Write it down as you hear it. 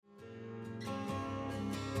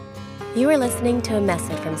You are listening to a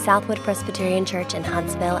message from Southwood Presbyterian Church in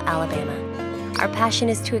Huntsville, Alabama. Our passion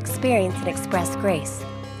is to experience and express grace.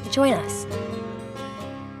 Join us.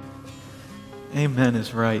 Amen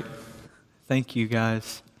is right. Thank you,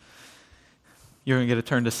 guys. You're going to get a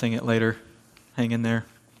turn to sing it later. Hang in there.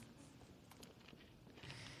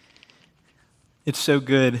 It's so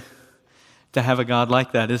good to have a God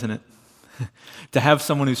like that, isn't it? To have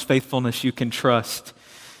someone whose faithfulness you can trust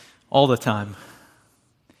all the time.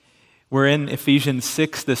 We're in Ephesians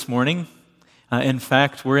 6 this morning. In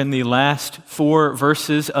fact, we're in the last 4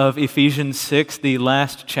 verses of Ephesians 6, the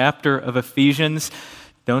last chapter of Ephesians.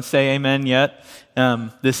 Don't say amen yet.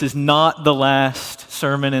 This is not the last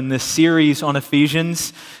sermon in this series on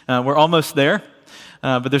Ephesians. We're almost there,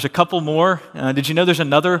 but there's a couple more. Did you know there's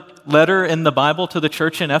another letter in the Bible to the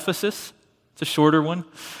church in Ephesus? It's a shorter one.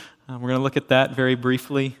 We're going to look at that very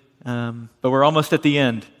briefly. But we're almost at the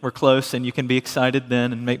end. We're close, and you can be excited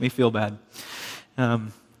then and make me feel bad.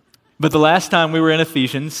 But the last time we were in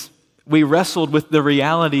Ephesians, we wrestled with the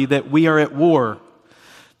reality that we are at war,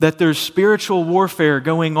 that there's spiritual warfare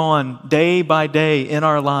going on day by day in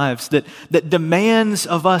our lives, that demands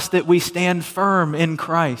of us that we stand firm in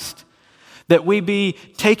Christ, that we be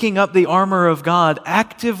taking up the armor of God,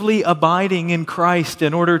 actively abiding in Christ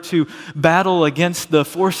in order to battle against the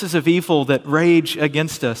forces of evil that rage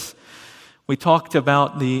against us. We talked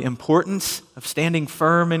about the importance of standing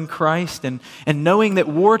firm in Christ and knowing that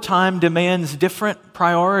wartime demands different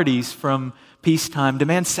priorities from peacetime,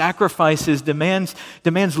 demands sacrifices, demands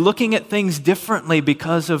looking at things differently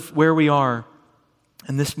because of where we are.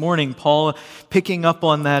 And this morning, Paul, picking up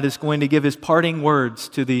on that, is going to give his parting words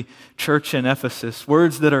to the church in Ephesus,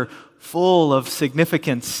 words that are full of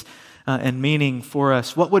significance and meaning for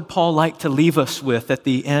us. What would Paul like to leave us with at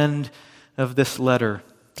the end of this letter?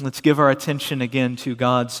 Let's give our attention again to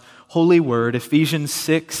God's holy word, Ephesians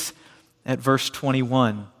 6 at verse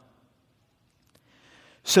 21.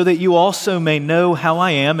 So that you also may know how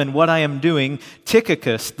I am and what I am doing,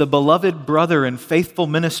 Tychicus, the beloved brother and faithful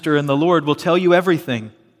minister in the Lord, will tell you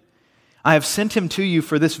everything. I have sent him to you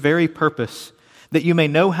for this very purpose, that you may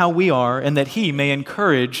know how we are and that he may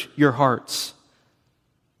encourage your hearts.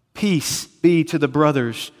 Peace be to the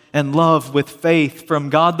brothers and love with faith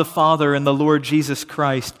from God the Father and the Lord Jesus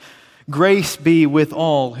Christ. Grace be with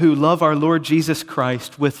all who love our Lord Jesus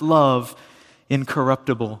Christ with love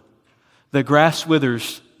incorruptible. The grass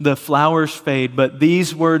withers, the flowers fade, but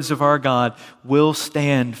these words of our God will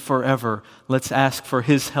stand forever. Let's ask for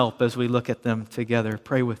His help as we look at them together.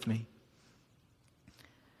 Pray with me.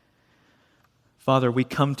 Father, we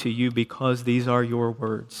come to you because these are your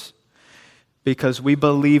words, because we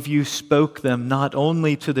believe you spoke them not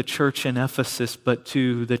only to the church in Ephesus, but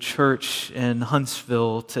to the church in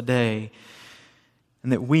Huntsville today,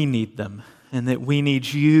 and that we need them, and that we need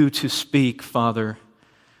you to speak, Father.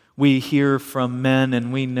 We hear from men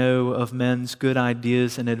and we know of men's good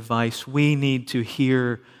ideas and advice. We need to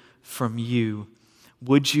hear from you.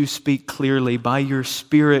 Would you speak clearly? By your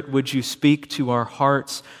Spirit, would you speak to our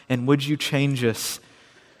hearts and would you change us?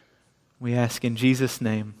 We ask in Jesus'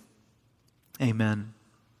 name. Amen.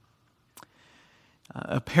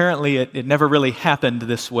 Apparently, it never really happened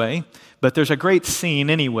this way, but there's a great scene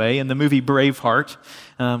anyway in the movie Braveheart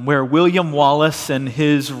where William Wallace and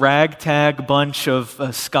his ragtag bunch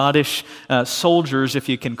of Scottish soldiers, if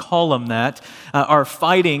you can call them that, are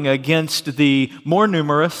fighting against the more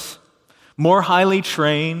numerous, more highly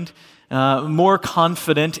trained, more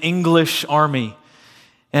confident English army.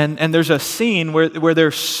 And there's a scene where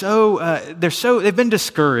they've been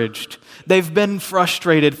discouraged. They've been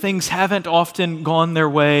frustrated. Things haven't often gone their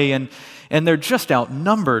way, and they're just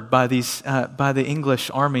outnumbered by the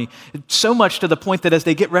English army. So much to the point that as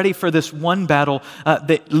they get ready for this one battle,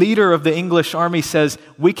 the leader of the English army says,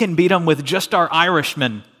 "We can beat them with just our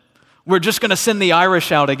Irishmen. We're just going to send the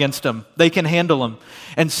Irish out against them. They can handle them."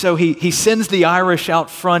 And so he sends the Irish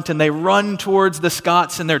out front, and they run towards the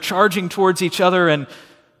Scots, and they're charging towards each other, and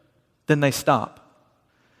then they stop.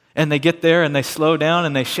 And they get there and they slow down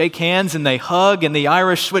and they shake hands and they hug and the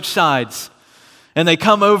Irish switch sides. And they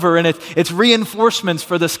come over and it's reinforcements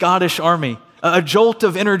for the Scottish army. A jolt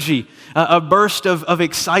of energy, a burst of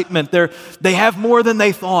excitement. They have more than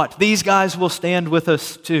they thought. These guys will stand with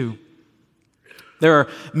us too. There are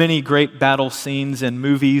many great battle scenes in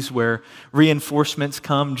movies where reinforcements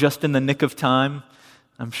come just in the nick of time.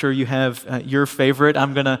 I'm sure you have your favorite.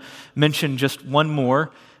 I'm going to mention just one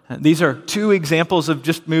more. These are 2 examples of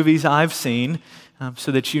just movies I've seen,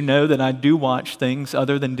 so that you know that I do watch things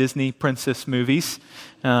other than Disney princess movies.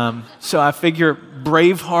 So I figure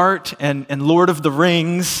Braveheart and Lord of the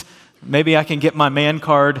Rings, Maybe I can get my man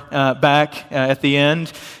card back at the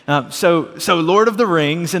end. So Lord of the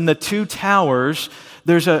Rings, in the two towers,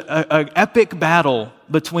 there's an epic battle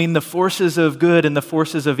between the forces of good and the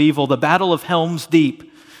forces of evil, the Battle of Helm's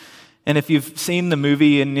Deep. And if you've seen the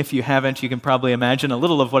movie, and if you haven't, you can probably imagine a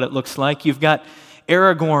little of what it looks like. You've got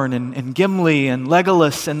Aragorn and Gimli and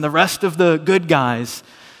Legolas and the rest of the good guys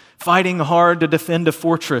fighting hard to defend a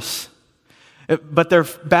fortress. But they're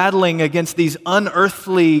battling against these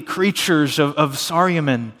unearthly creatures of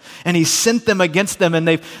Saruman. And he sent them against them, and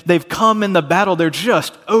they've come in the battle. They're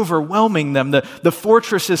just overwhelming them. The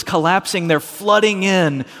fortress is collapsing. They're flooding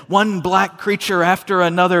in, one black creature after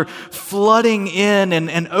another, flooding in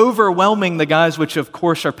and overwhelming the guys, which of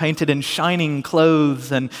course are painted in shining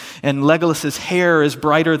clothes. And Legolas's hair is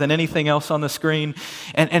brighter than anything else on the screen.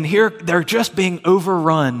 And here they're just being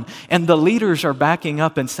overrun. And the leaders are backing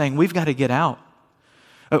up and saying, we've got to get out.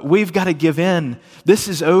 We've got to give in. This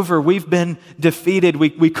is over. We've been defeated.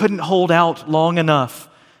 We couldn't hold out long enough.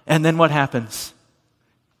 And then what happens?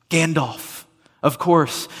 Gandalf, of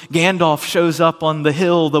course. Gandalf shows up on the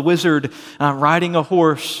hill, the wizard, riding a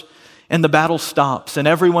horse, and the battle stops. And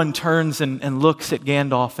everyone turns and looks at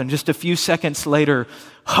Gandalf. And just a few seconds later,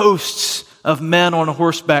 hosts of men on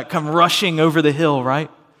horseback come rushing over the hill, right?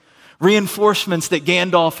 Reinforcements that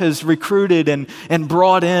Gandalf has recruited and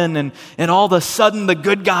brought in, and all of a sudden the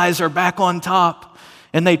good guys are back on top,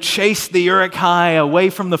 and they chase the Uruk-hai away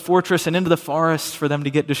from the fortress and into the forest for them to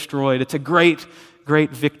get destroyed. It's a great, great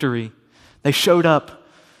victory. They showed up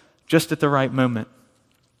just at the right moment.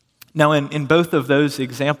 Now, in both of those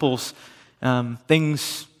examples,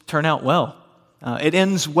 things turn out well. It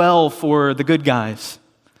ends well for the good guys.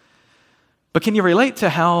 But can you relate to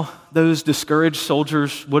how those discouraged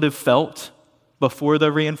soldiers would have felt before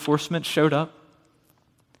the reinforcements showed up?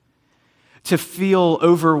 To feel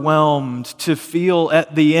overwhelmed, to feel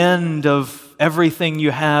at the end of everything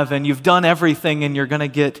you have, and you've done everything and you're going to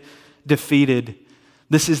get defeated.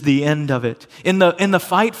 This is the end of it. In the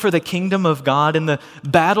fight for the kingdom of God, in the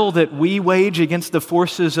battle that we wage against the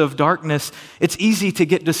forces of darkness, it's easy to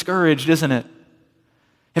get discouraged, isn't it?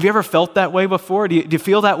 Have you ever felt that way before? Do you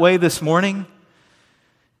feel that way this morning?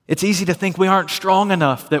 It's easy to think we aren't strong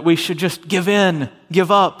enough, that we should just give in,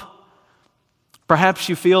 give up. Perhaps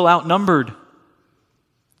you feel outnumbered,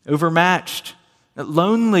 overmatched,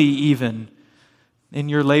 lonely even in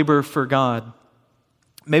your labor for God.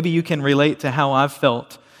 Maybe you can relate to how I've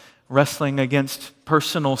felt wrestling against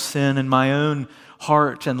personal sin in my own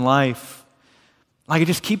heart and life. Like it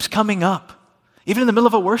just keeps coming up, even in the middle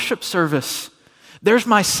of a worship service. There's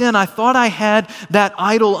my sin. I thought I had that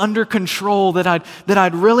idol under control, that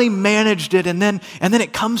I'd really managed it, and then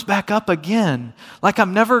it comes back up again. Like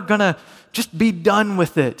I'm never gonna just be done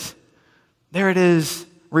with it. There it is,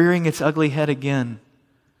 rearing its ugly head again.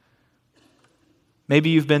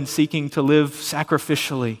 Maybe you've been seeking to live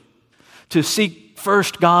sacrificially, to seek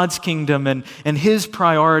first God's kingdom and His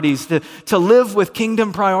priorities, to live with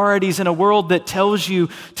kingdom priorities in a world that tells you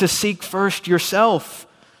to seek first yourself,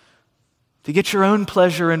 to get your own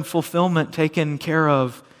pleasure and fulfillment taken care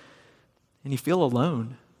of, and you feel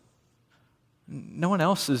alone. No one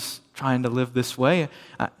else is trying to live this way.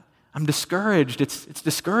 I'm discouraged. It's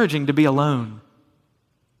discouraging to be alone.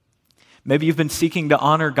 Maybe you've been seeking to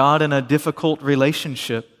honor God in a difficult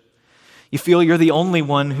relationship. You feel you're the only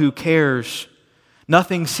one who cares.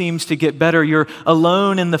 Nothing seems to get better. You're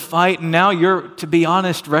alone in the fight, and now you're, to be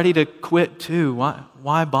honest, ready to quit too.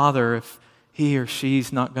 Why bother if he or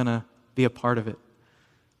she's not going to be a part of it?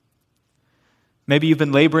 Maybe you've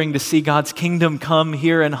been laboring to see God's kingdom come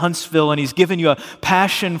here in Huntsville, and He's given you a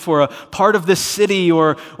passion for a part of this city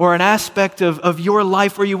or an aspect of your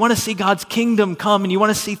life where you want to see God's kingdom come and you want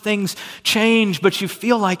to see things change, but you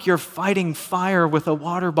feel like you're fighting fire with a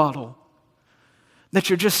water bottle, that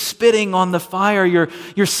you're just spitting on the fire.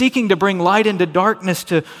 You're seeking to bring light into darkness,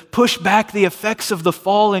 to push back the effects of the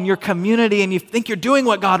fall in your community, and you think you're doing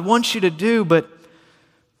what God wants you to do, but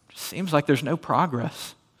it seems like there's no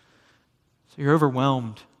progress. So you're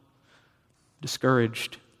overwhelmed,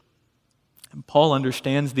 discouraged. And Paul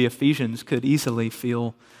understands the Ephesians could easily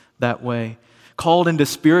feel that way. Called into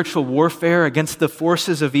spiritual warfare against the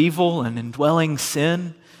forces of evil and indwelling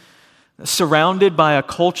sin, surrounded by a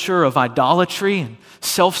culture of idolatry and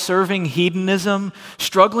self-serving hedonism,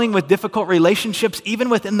 struggling with difficult relationships even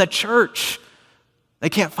within the church. They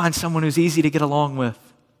can't find someone who's easy to get along with.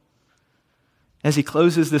 As he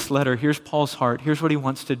closes this letter, here's Paul's heart. Here's what he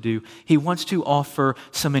wants to do. He wants to offer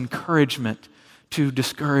some encouragement to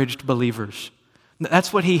discouraged believers.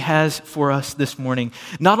 That's what he has for us this morning.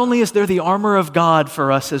 Not only is there the armor of God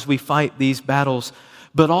for us as we fight these battles,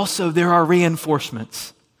 but also there are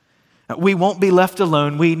reinforcements. We won't be left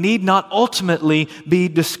alone. We need not ultimately be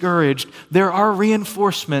discouraged. There are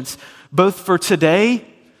reinforcements both for today,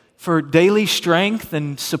 for daily strength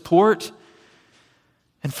and support,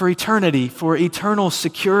 and for eternity, for eternal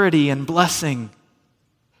security and blessing.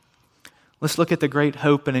 Let's look at the great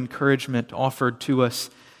hope and encouragement offered to us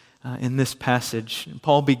in this passage.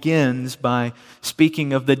 Paul begins by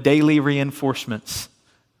speaking of the daily reinforcements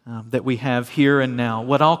that we have here and now,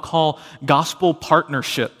 what I'll call gospel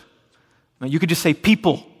partnership. You could just say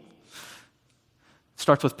people. It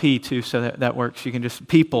starts with P too, so that works. You can just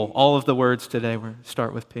people. All of the words today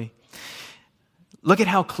start with P. Look at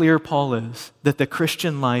how clear Paul is that the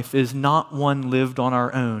Christian life is not one lived on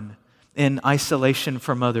our own, in isolation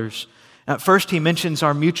from others. At first, he mentions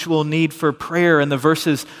our mutual need for prayer in the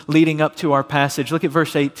verses leading up to our passage. Look at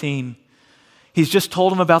verse 18. He's just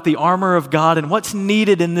told them about the armor of God and what's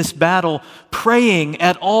needed in this battle, praying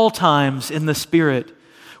at all times in the Spirit,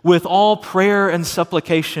 with all prayer and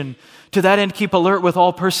supplication. To that end, keep alert with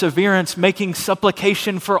all perseverance, making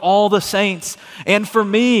supplication for all the saints and for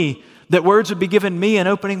me, that words would be given me in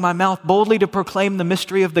opening my mouth boldly to proclaim the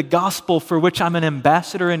mystery of the gospel, for which I'm an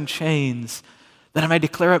ambassador in chains, that I may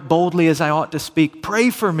declare it boldly as I ought to speak. Pray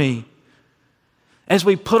for me. As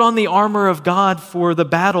we put on the armor of God for the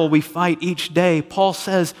battle we fight each day, Paul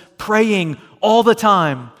says, praying all the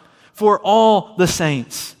time for all the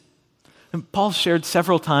saints. And Paul shared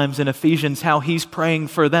several times in Ephesians how he's praying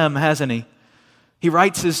for them, hasn't he? He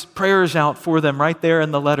writes his prayers out for them right there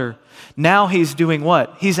in the letter. Now he's doing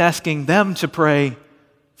what? He's asking them to pray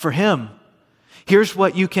for him. Here's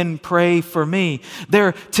what you can pray for me.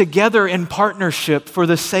 They're together in partnership for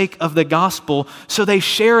the sake of the gospel, so they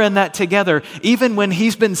share in that together. Even when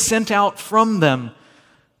he's been sent out from them,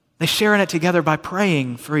 they share in it together by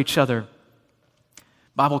praying for each other.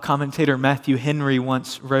 Bible commentator Matthew Henry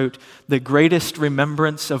once wrote, "The greatest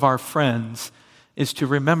remembrance of our friends is to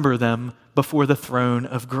remember them before the throne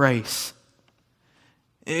of grace."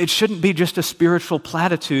 It shouldn't be just a spiritual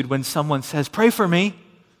platitude when someone says, "Pray for me."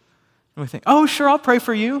 And we think, "Oh, sure, I'll pray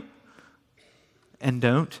for you." And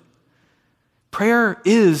don't. Prayer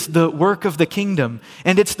is the work of the kingdom,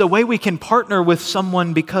 and it's the way we can partner with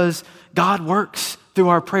someone because God works through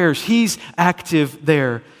our prayers. He's active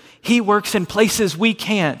there. He works in places we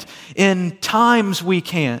can't, in times we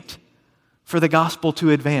can't, for the gospel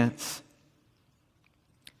to advance.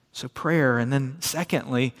 So prayer, and then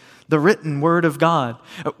secondly, the written word of God.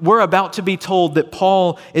 We're about to be told that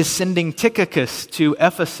Paul is sending Tychicus to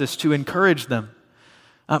Ephesus to encourage them.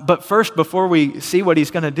 But first, before we see what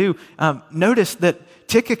he's going to do, notice that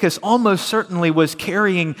Tychicus almost certainly was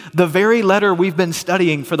carrying the very letter we've been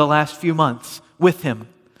studying for the last few months with him.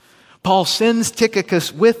 Paul sends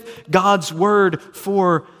Tychicus with God's word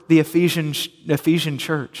for the Ephesian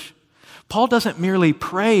church. Paul doesn't merely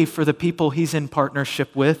pray for the people he's in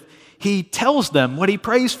partnership with. He tells them what he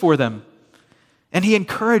prays for them, and he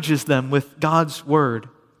encourages them with God's word.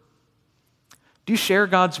 Do you share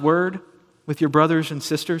God's word with your brothers and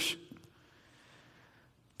sisters?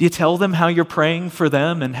 Do you tell them how you're praying for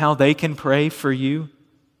them and how they can pray for you?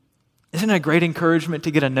 Isn't it a great encouragement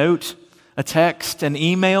to get a note, a text, an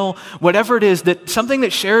email, whatever it is, that something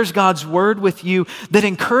that shares God's word with you, that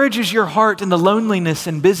encourages your heart in the loneliness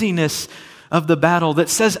and busyness of the battle, that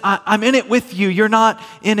says, I'm in it with you, you're not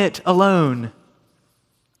in it alone.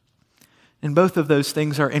 And both of those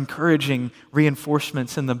things are encouraging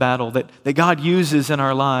reinforcements in the battle that God uses in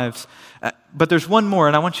our lives. But there's one more,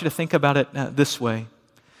 and I want you to think about it this way.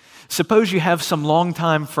 Suppose you have some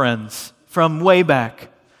longtime friends from way back.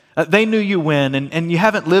 They knew you when, and you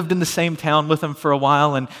haven't lived in the same town with them for a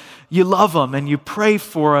while, and you love them, and you pray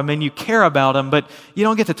for them, and you care about them, but you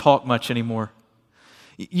don't get to talk much anymore.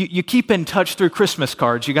 You keep in touch through Christmas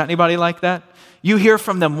cards. You got anybody like that? You hear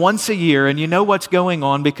from them once a year, and you know what's going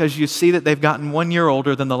on because you see that they've gotten 1 year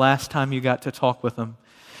older than the last time you got to talk with them.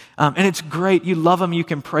 And it's great. You love them. You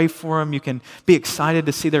can pray for them. You can be excited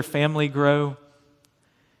to see their family grow.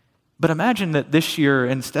 But imagine that this year,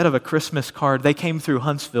 instead of a Christmas card, they came through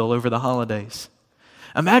Huntsville over the holidays.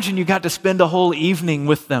 Imagine you got to spend a whole evening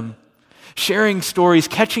with them, sharing stories,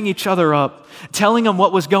 catching each other up, telling them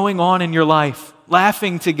what was going on in your life,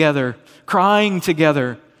 laughing together, crying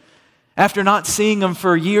together, after not seeing them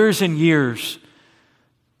for years and years.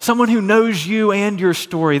 Someone who knows you and your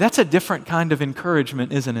story. That's a different kind of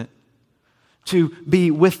encouragement, isn't it? To be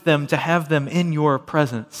with them, to have them in your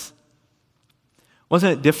presence.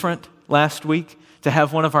 Wasn't it different last week to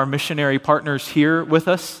have one of our missionary partners here with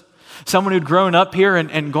us? Someone who'd grown up here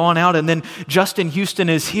and gone out, and then Justin Houston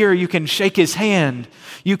is here. You can shake his hand.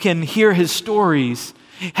 You can hear his stories.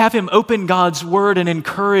 Have him open God's word and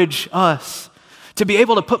encourage us. to be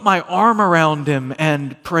able to put my arm around him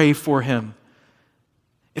and pray for him.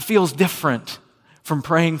 It feels different from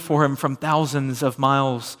praying for him from thousands of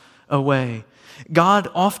miles away. God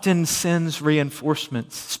often sends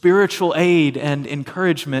reinforcements, spiritual aid and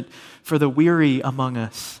encouragement for the weary among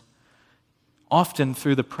us, often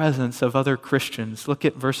through the presence of other Christians. Look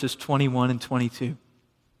at verses 21 and 22.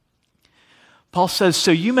 Paul says,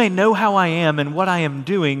 "So you may know how I am and what I am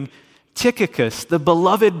doing. Tychicus, the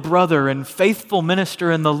beloved brother and faithful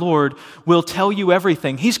minister in the Lord, will tell you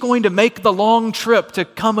everything." He's going to make the long trip to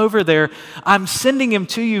come over there. I'm sending him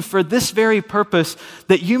to you for this very purpose,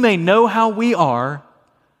 that you may know how we are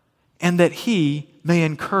and that he may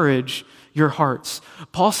encourage your hearts.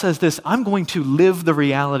 Paul says this, I'm going to live the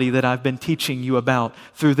reality that I've been teaching you about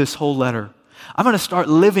through this whole letter. I'm going to start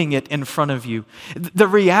living it in front of you. The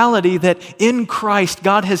reality that in Christ,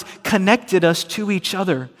 God has connected us to each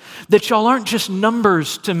other. That y'all aren't just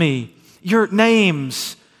numbers to me. Your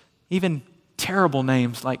names, even terrible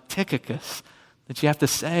names like Tychicus, that you have to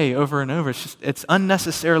say over and over. It's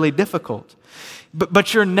unnecessarily difficult.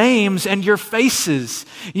 But your names and your faces,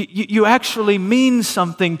 you actually mean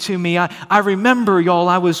something to me. I remember, y'all,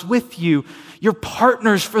 I was with you. You're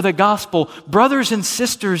partners for the gospel. Brothers and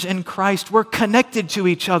sisters in Christ, we're connected to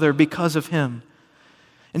each other because of him.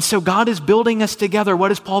 And so God is building us together.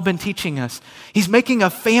 What has Paul been teaching us? He's making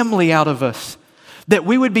a family out of us, that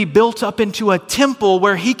we would be built up into a temple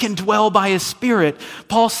where he can dwell by his Spirit.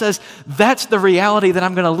 Paul says, that's the reality that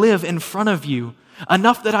I'm going to live in front of you.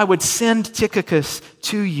 Enough that I would send Tychicus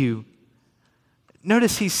to you.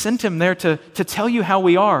 Notice he sent him there to tell you how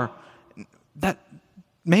we are. That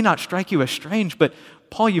may not strike you as strange, but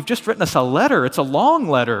Paul, you've just written us a letter. It's a long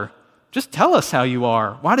letter. Just tell us how you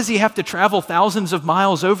are. Why does he have to travel thousands of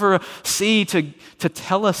miles over a sea to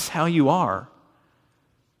tell us how you are?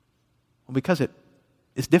 Well, because it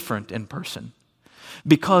is different in person.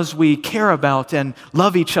 Because we care about and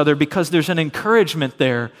love each other, because there's an encouragement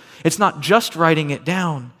there. It's not just writing it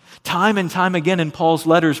down. Time and time again in Paul's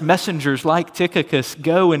letters, messengers like Tychicus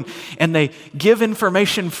go and they give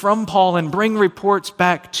information from Paul and bring reports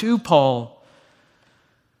back to Paul.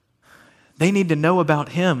 They need to know about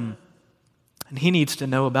him, and he needs to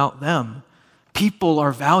know about them. People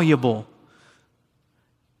are valuable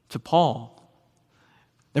to Paul.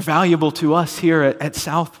 They're valuable to us here at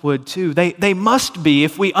Southwood too. They must be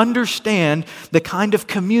if we understand the kind of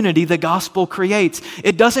community the gospel creates.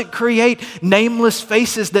 It doesn't create nameless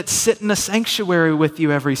faces that sit in a sanctuary with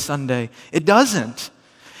you every Sunday. It doesn't.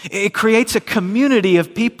 It creates a community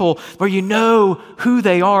of people where you know who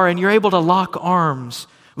they are and you're able to lock arms,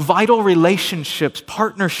 vital relationships,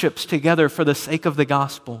 partnerships together for the sake of the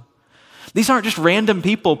gospel. These aren't just random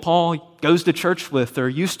people Paul goes to church with or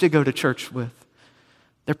used to go to church with.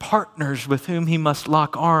 They're partners with whom he must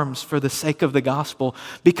lock arms for the sake of the gospel,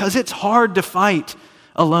 because it's hard to fight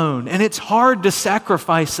alone and it's hard to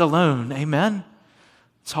sacrifice alone. Amen?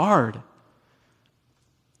 It's hard.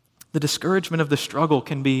 The discouragement of the struggle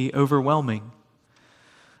can be overwhelming.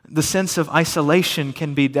 The sense of isolation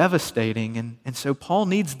can be devastating, and so Paul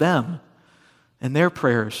needs them in their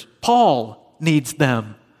prayers. Paul needs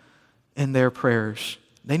them in their prayers.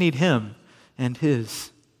 They need him and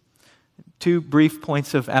his. Two brief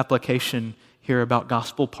points of application here about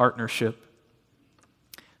gospel partnership.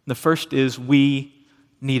 The first is we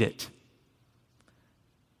need it.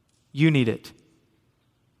 You need it.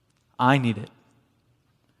 I need it.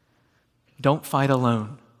 Don't fight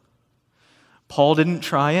alone. Paul didn't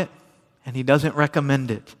try it, and he doesn't recommend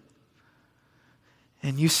it.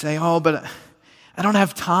 And you say, oh, but I don't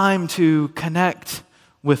have time to connect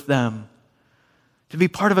with them, to be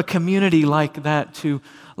part of a community like that, to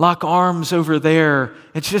lock arms over there.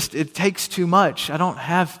 It takes too much. I don't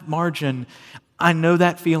have margin. I know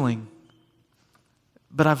that feeling.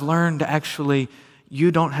 But I've learned actually, you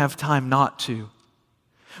don't have time not to.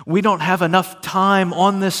 We don't have enough time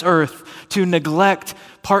on this earth to neglect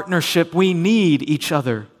partnership. We need each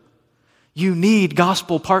other. You need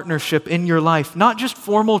gospel partnership in your life, not just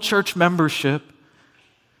formal church membership,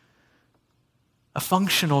 a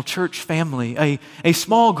functional church family, a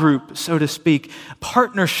small group, so to speak,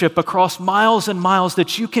 partnership across miles and miles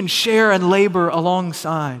that you can share and labor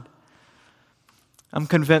alongside. I'm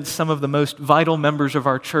convinced some of the most vital members of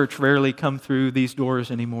our church rarely come through these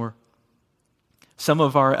doors anymore. Some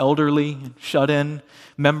of our elderly, shut-in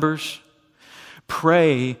members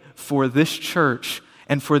pray for this church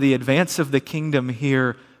and for the advance of the kingdom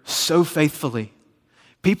here so faithfully.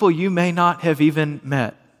 People you may not have even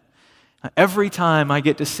met. Every time I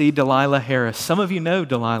get to see Delilah Harris, some of you know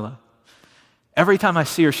Delilah. Every time I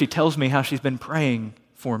see her, she tells me how she's been praying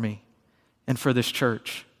for me and for this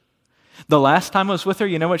church. The last time I was with her,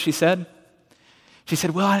 you know what she said? She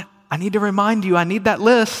said, well, I need to remind you, I need that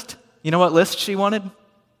list. You know what list she wanted?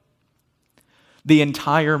 The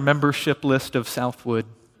entire membership list of Southwood.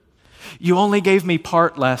 You only gave me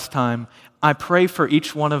part last time. I pray for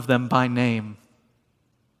each one of them by name.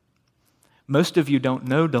 Most of you don't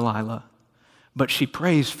know Delilah, but she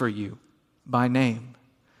prays for you by name.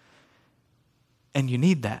 And you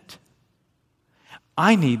need that.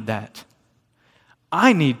 I need that.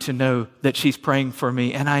 I need to know that she's praying for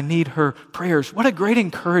me, and I need her prayers. What a great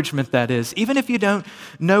encouragement that is. Even if you don't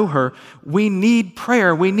know her, we need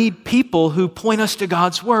prayer. We need people who point us to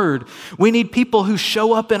God's word. We need people who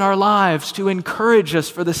show up in our lives to encourage us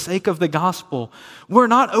for the sake of the gospel. We're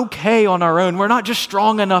not okay on our own. We're not just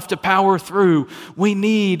strong enough to power through. We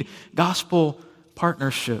need gospel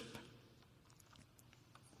partnership.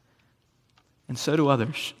 And so do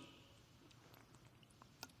others.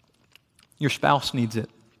 Your spouse needs it.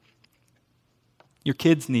 Your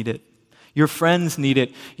kids need it. Your friends need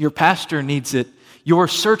it. Your pastor needs it. Your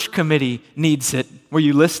search committee needs it. Were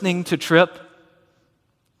you listening to Tripp?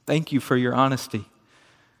 Thank you for your honesty.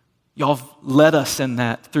 Y'all have led us in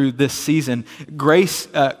that through this season. Grace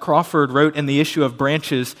Crawford wrote in the issue of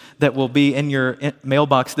Branches that will be in your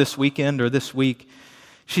mailbox this weekend or this week.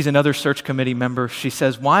 She's another search committee member. She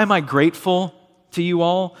says, why am I grateful to you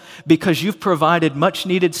all? Because you've provided much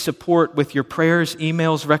needed support with your prayers,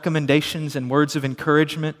 emails, recommendations, and words of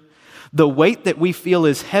encouragement. The weight that we feel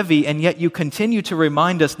is heavy, and yet you continue to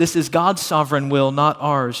remind us this is God's sovereign will, not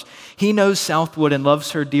ours. He knows Southwood and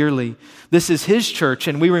loves her dearly. This is His church,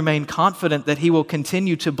 and we remain confident that He will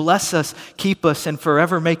continue to bless us, keep us, and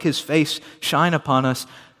forever make His face shine upon us.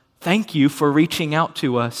 Thank you for reaching out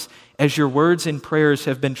to us, as your words and prayers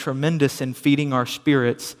have been tremendous in feeding our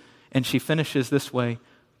spirits. And she finishes this way,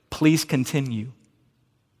 please continue.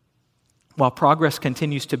 While progress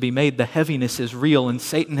continues to be made, the heaviness is real, and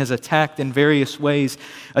Satan has attacked in various ways,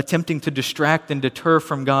 attempting to distract and deter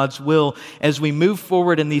from God's will. As we move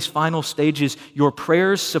forward in these final stages, your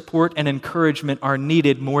prayers, support, and encouragement are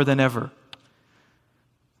needed more than ever.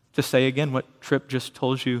 To say again what Tripp just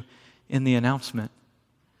told you in the announcement.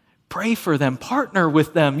 Pray for them, partner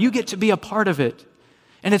with them. You get to be a part of it.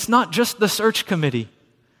 And it's not just the search committee.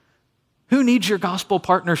 Who needs your gospel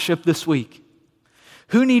partnership this week?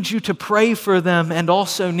 Who needs you to pray for them and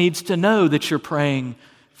also needs to know that you're praying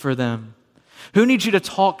for them? Who needs you to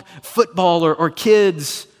talk football or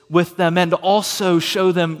kids with them and also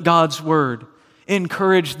show them God's word?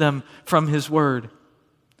 Encourage them from His word.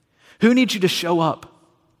 Who needs you to show up?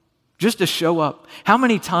 Just to show up. How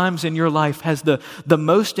many times in your life has the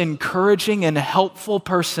most encouraging and helpful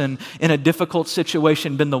person in a difficult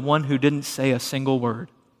situation been the one who didn't say a single word?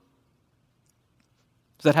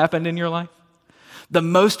 Has that happened in your life? The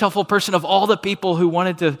most helpful person of all the people who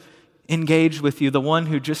wanted to engage with you, the one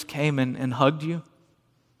who just came and hugged you,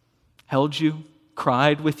 held you,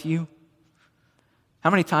 cried with you.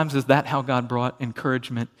 How many times is that how God brought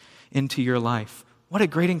encouragement into your life? What a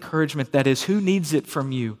great encouragement that is. Who needs it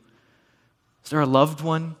from you? Is there a loved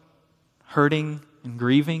one hurting and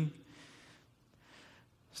grieving?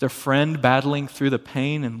 Is there a friend battling through the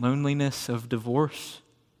pain and loneliness of divorce?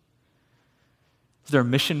 Is there a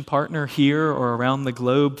mission partner here or around the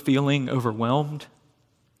globe feeling overwhelmed?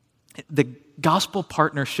 The gospel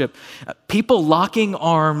partnership, people locking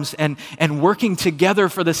arms and working together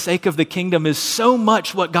for the sake of the kingdom is so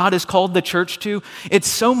much what God has called the church to. It's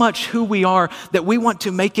so much who we are that we want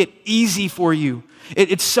to make it easy for you.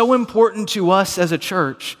 It's so important to us as a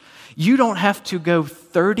church. You don't have to go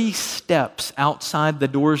 30 steps outside the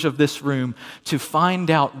doors of this room to find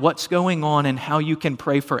out what's going on and how you can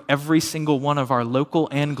pray for every single one of our local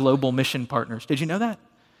and global mission partners. Did you know that?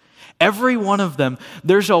 Every one of them,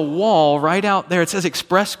 there's a wall right out there. It says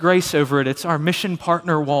Express Grace over it. It's our mission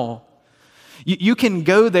partner wall. You can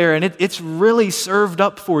go there and it's really served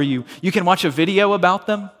up for you. You can watch a video about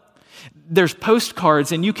them. There's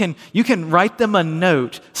postcards and you can write them a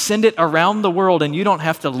note, send it around the world, and you don't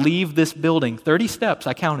have to leave this building. 30 steps,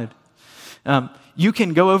 I counted. You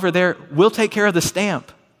can go over there. We'll take care of the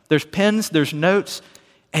stamp. There's pens, there's notes,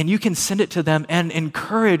 and you can send it to them and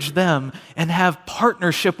encourage them and have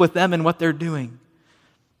partnership with them in what they're doing.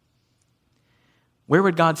 Where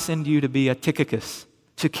would God send you to be a Tychicus,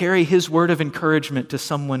 to carry His word of encouragement to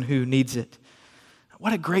someone who needs it?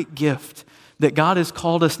 What a great gift that God has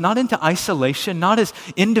called us not into isolation, not as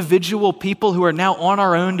individual people who are now on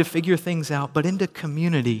our own to figure things out, but into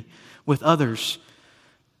community with others,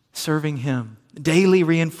 serving Him. Daily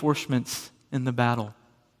reinforcements in the battle.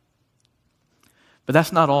 But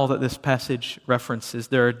that's not all that this passage references.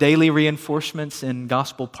 There are daily reinforcements in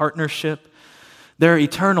gospel partnership. There are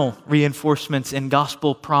eternal reinforcements in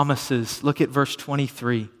gospel promises. Look at verse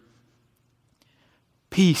 23.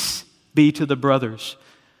 Peace be to the brothers,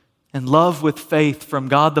 and love with faith from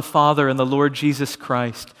God the Father and the Lord Jesus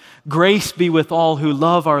Christ. Grace be with all who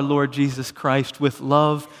love our Lord Jesus Christ with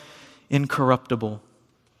love incorruptible.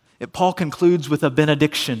 Paul concludes with a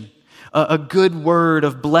benediction, a good word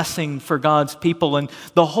of blessing for God's people. And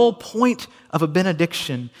the whole point of a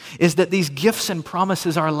benediction is that these gifts and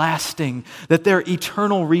promises are lasting, that they're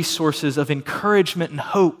eternal resources of encouragement and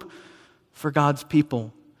hope for God's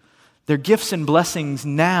people. They're gifts and blessings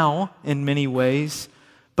now in many ways,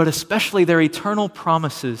 but especially they're eternal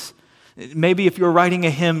promises. Maybe if you were writing a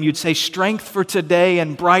hymn, you'd say strength for today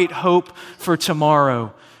and bright hope for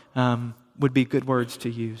tomorrow would be good words to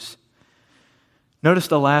use. Notice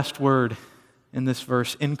the last word in this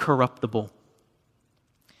verse, incorruptible.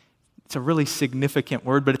 It's a really significant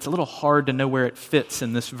word, but it's a little hard to know where it fits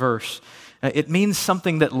in this verse. It means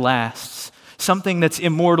something that lasts, something that's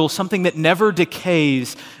immortal, something that never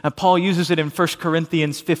decays. Paul uses it in 1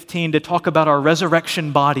 Corinthians 15 to talk about our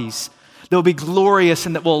resurrection bodies. They'll be glorious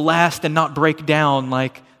and that will last and not break down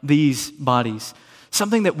like these bodies.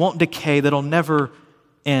 Something that won't decay, that'll never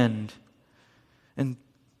end. And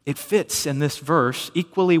it fits in this verse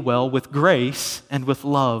equally well with grace and with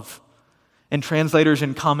love. And translators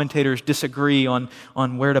and commentators disagree on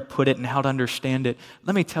where to put it and how to understand it.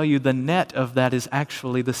 Let me tell you, the net of that is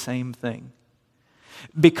actually the same thing.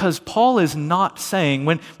 Because Paul is not saying,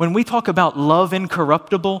 when we talk about love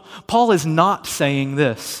incorruptible, Paul is not saying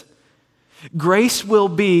this. Grace will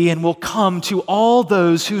be and will come to all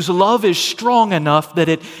those whose love is strong enough that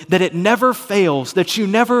it never fails, that you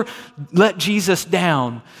never let Jesus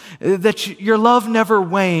down, that your love never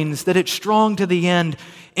wanes, that it's strong to the end.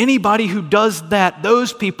 Anybody who does that,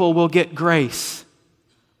 those people will get grace.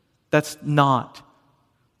 That's not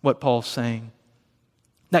what Paul's saying.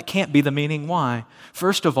 That can't be the meaning. Why?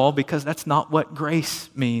 First of all, because that's not what grace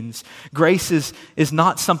means. Grace is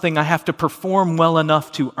not something I have to perform well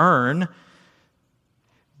enough to earn.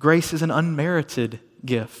 Grace is an unmerited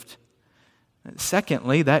gift.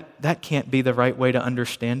 Secondly, that can't be the right way to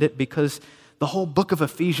understand it, because the whole book of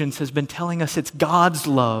Ephesians has been telling us it's God's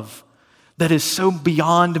love that is so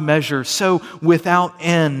beyond measure, so without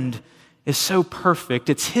end, is so perfect.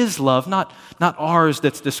 It's His love, not ours,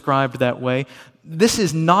 that's described that way. This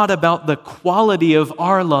is not about the quality of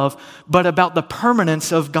our love, but about the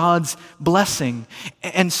permanence of God's blessing.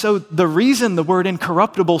 And so the reason the word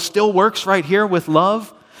incorruptible still works right here with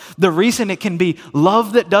love, the reason it can be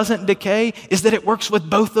love that doesn't decay, is that it works with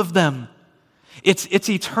both of them. It's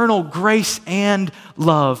eternal grace and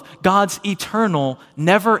love. God's eternal,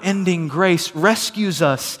 never-ending grace rescues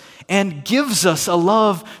us and gives us a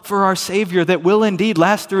love for our Savior that will indeed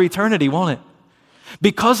last through eternity, won't it?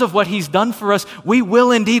 Because of what He's done for us, we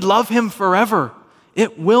will indeed love Him forever.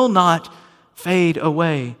 It will not fade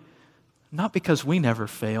away. Not because we never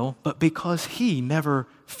fail, but because He never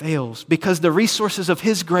fails. Because the resources of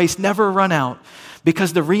His grace never run out.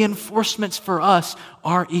 Because the reinforcements for us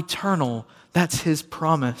are eternal. That's His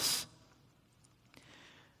promise.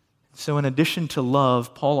 So in addition to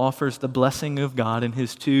love, Paul offers the blessing of God in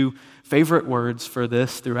his two favorite words for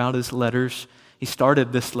this throughout his letters. He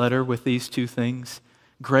started this letter with these two things: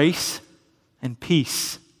 grace and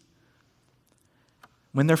peace.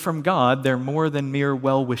 When they're from God, they're more than mere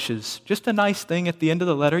well wishes. Just a nice thing at the end of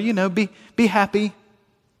the letter, be happy,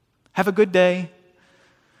 have a good day.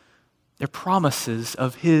 They're promises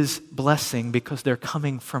of His blessing because they're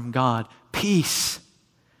coming from God. Peace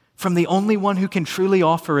from the only one who can truly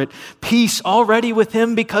offer it. Peace already with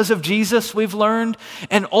Him because of Jesus, we've learned,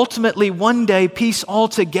 and ultimately one day peace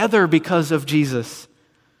altogether because of Jesus.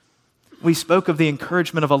 We spoke of the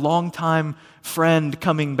encouragement of a longtime friend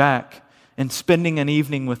coming back and spending an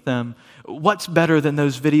evening with them. What's better than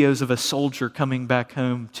those videos of a soldier coming back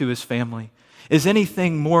home to his family? Is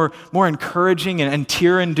anything more encouraging and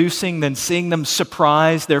tear-inducing than seeing them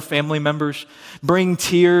surprise their family members, bring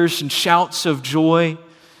tears and shouts of joy?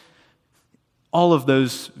 All of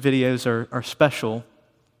those videos are special.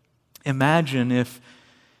 Imagine if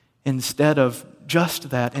instead of just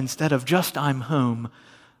I'm home,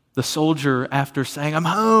 the soldier, after saying, I'm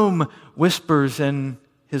home, whispers in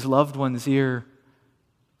his loved one's ear,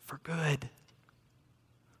 for good.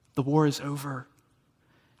 The war is over.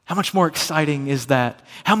 How much more exciting is that?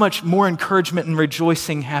 How much more encouragement and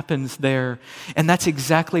rejoicing happens there? And that's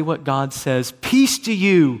exactly what God says. Peace to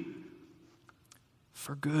you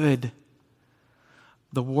for good.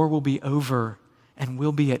 The war will be over and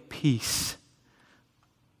we'll be at peace.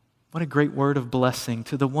 What a great word of blessing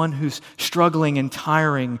to the one who's struggling and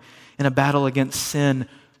tiring in a battle against sin.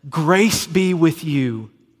 Grace be with you.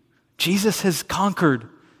 Jesus has conquered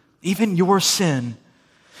even your sin.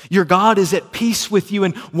 Your God is at peace with you,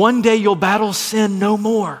 and one day you'll battle sin no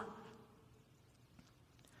more.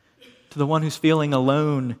 To the one who's feeling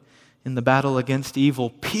alone in the battle against evil,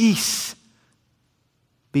 peace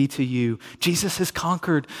be to you. Jesus has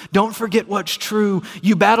conquered. Don't forget what's true.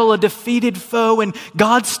 You battle a defeated foe, and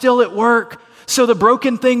God's still at work. So the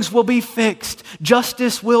broken things will be fixed.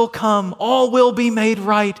 Justice will come. All will be made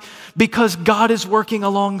right because God is working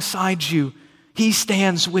alongside you. He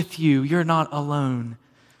stands with you. You're not alone.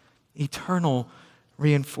 Eternal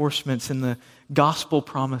reinforcements in the gospel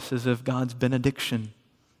promises of God's benediction.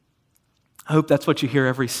 I hope that's what you hear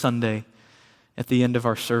every Sunday at the end of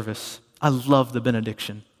our service. I love the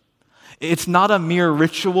benediction. It's not a mere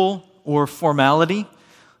ritual or formality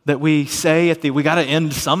that we say we got to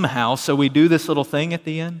end somehow, so we do this little thing at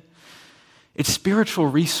the end. It's spiritual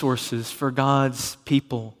resources for God's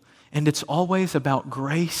people, and it's always about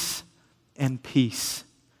grace and peace.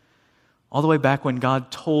 All the way back when God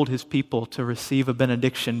told his people to receive a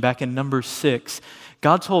benediction, back in Numbers 6,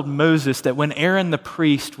 God told Moses that when Aaron the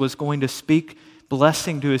priest was going to speak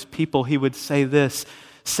blessing to his people, he would say this,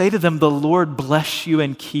 say to them, the Lord bless you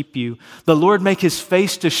and keep you. The Lord make his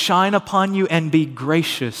face to shine upon you and be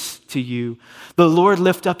gracious to you. The Lord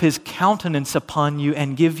lift up his countenance upon you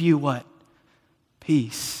and give you what?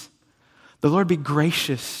 Peace. The Lord be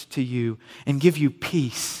gracious to you and give you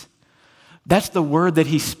peace. That's the word that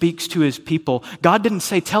he speaks to his people. God didn't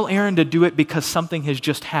say, tell Aaron to do it because something has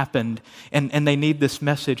just happened and they need this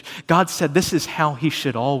message. God said, this is how he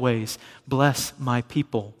should always bless my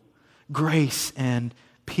people. Grace and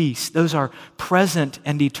peace. Those are present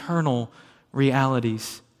and eternal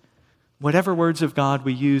realities. Whatever words of God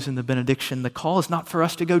we use in the benediction, the call is not for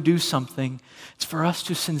us to go do something. It's for us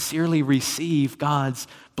to sincerely receive God's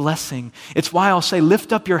blessing. It's why I'll say,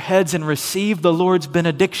 lift up your heads and receive the Lord's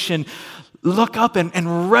benediction. Look up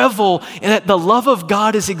and revel in that the love of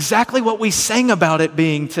God is exactly what we sang about it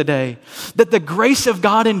being today. That the grace of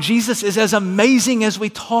God in Jesus is as amazing as we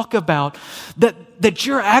talk about. That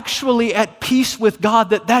you're actually at peace with God,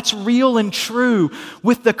 that's real and true.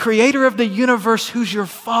 With the creator of the universe who's your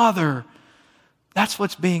Father. That's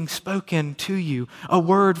what's being spoken to you. A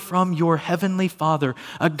word from your heavenly Father.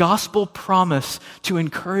 A gospel promise to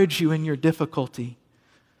encourage you in your difficulty.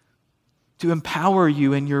 To empower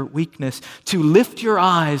you in your weakness, to lift your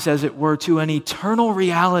eyes, as it were, to an eternal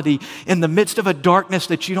reality in the midst of a darkness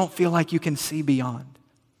that you don't feel like you can see beyond.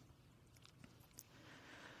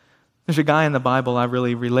 There's a guy in the Bible I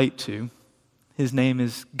really relate to. His name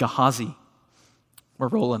is Gehazi. We're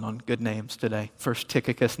rolling on good names today. First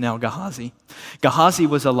Tychicus, now Gehazi. Gehazi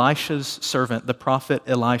was Elisha's servant, the prophet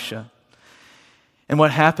Elisha. And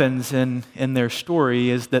what happens in their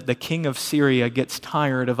story is that the king of Syria gets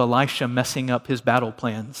tired of Elisha messing up his battle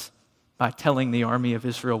plans by telling the army of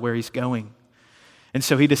Israel where he's going. And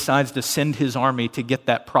so he decides to send his army to get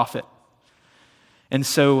that prophet. And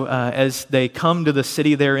so as they come to the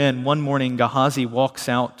city they're in, one morning Gehazi walks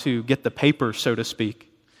out to get the paper, so to speak.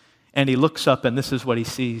 And he looks up and this is what he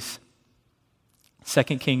sees. 2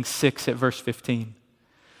 Kings 6 at verse 15.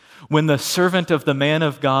 When the servant of the man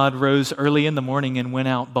of God rose early in the morning and went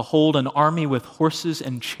out, behold, an army with horses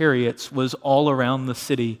and chariots was all around the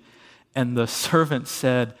city. And the servant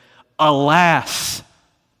said, alas,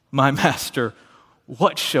 my master,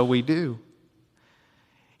 what shall we do?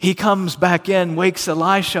 He comes back in, wakes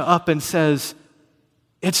Elisha up and says,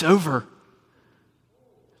 it's over.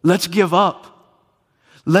 Let's give up.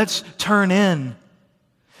 Let's turn in.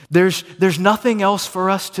 There's nothing else for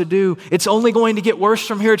us to do. It's only going to get worse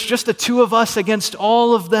from here. It's just the two of us against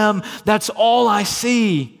all of them. That's all I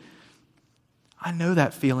see. I know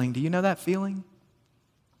that feeling. Do you know that feeling?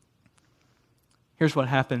 Here's what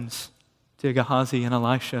happens to Gehazi and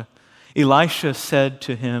Elisha. Elisha said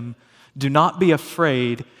to him, do not be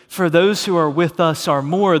afraid, for those who are with us are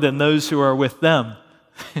more than those who are with them.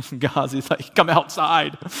 And Gehazi's like, come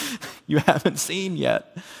outside. You haven't seen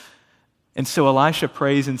yet. And so Elisha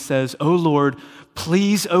prays and says, O Lord,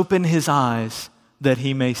 please open his eyes that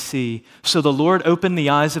he may see. So the Lord opened the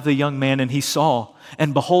eyes of the young man and he saw.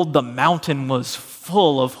 And behold, the mountain was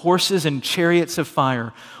full of horses and chariots of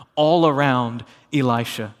fire all around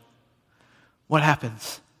Elisha. What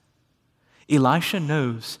happens? Elisha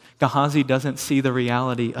knows Gehazi doesn't see the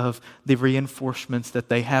reality of the reinforcements that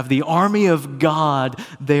they have, the army of God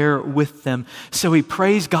there with them. So he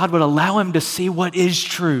prays God would allow him to see what is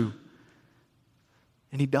true.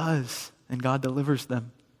 And he does, and God delivers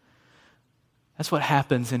them. That's what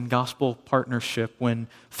happens in gospel partnership when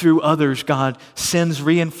through others God sends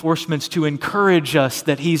reinforcements to encourage us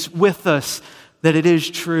that he's with us that it is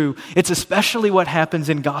true. It's especially what happens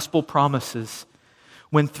in gospel promises,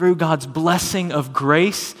 when through God's blessing of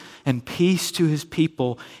grace and peace to his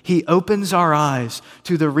people, he opens our eyes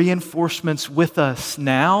to the reinforcements with us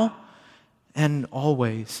now and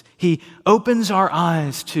always. He opens our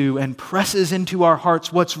eyes to and presses into our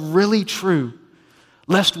hearts what's really true,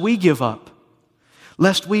 lest we give up,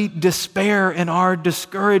 lest we despair in our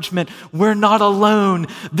discouragement. We're not alone.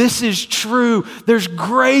 This is true. There's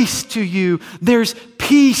grace to you. There's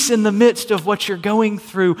peace in the midst of what you're going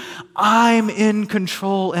through. I'm in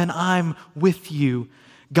control and I'm with you.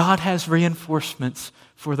 God has reinforcements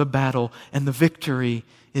for the battle, and the victory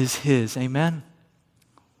is his. Amen?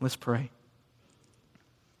 Let's pray.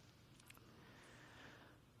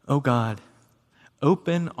 Oh God,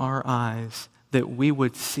 open our eyes that we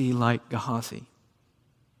would see like Gehazi.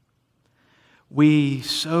 We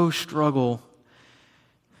so struggle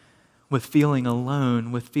with feeling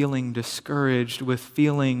alone, with feeling discouraged, with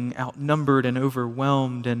feeling outnumbered and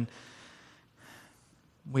overwhelmed, and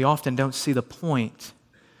we often don't see the point.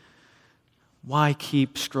 Why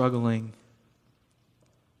keep struggling?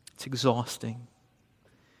 It's exhausting.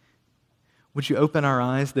 Would you open our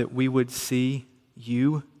eyes that we would see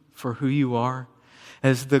you for who you are,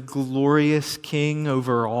 as the glorious King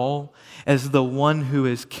over all, as the one who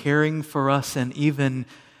is caring for us and even,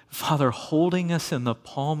 Father, holding us in the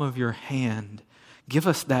palm of your hand. Give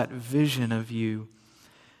us that vision of you,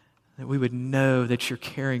 that we would know that you're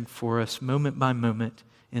caring for us moment by moment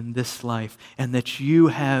in this life, and that you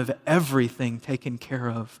have everything taken care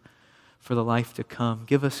of for the life to come.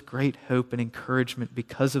 Give us great hope and encouragement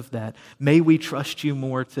because of that. May we trust you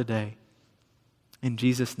more today. In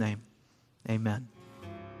Jesus' name, amen.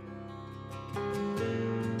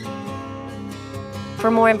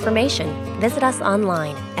 For more information, visit us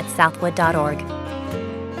online at southwood.org.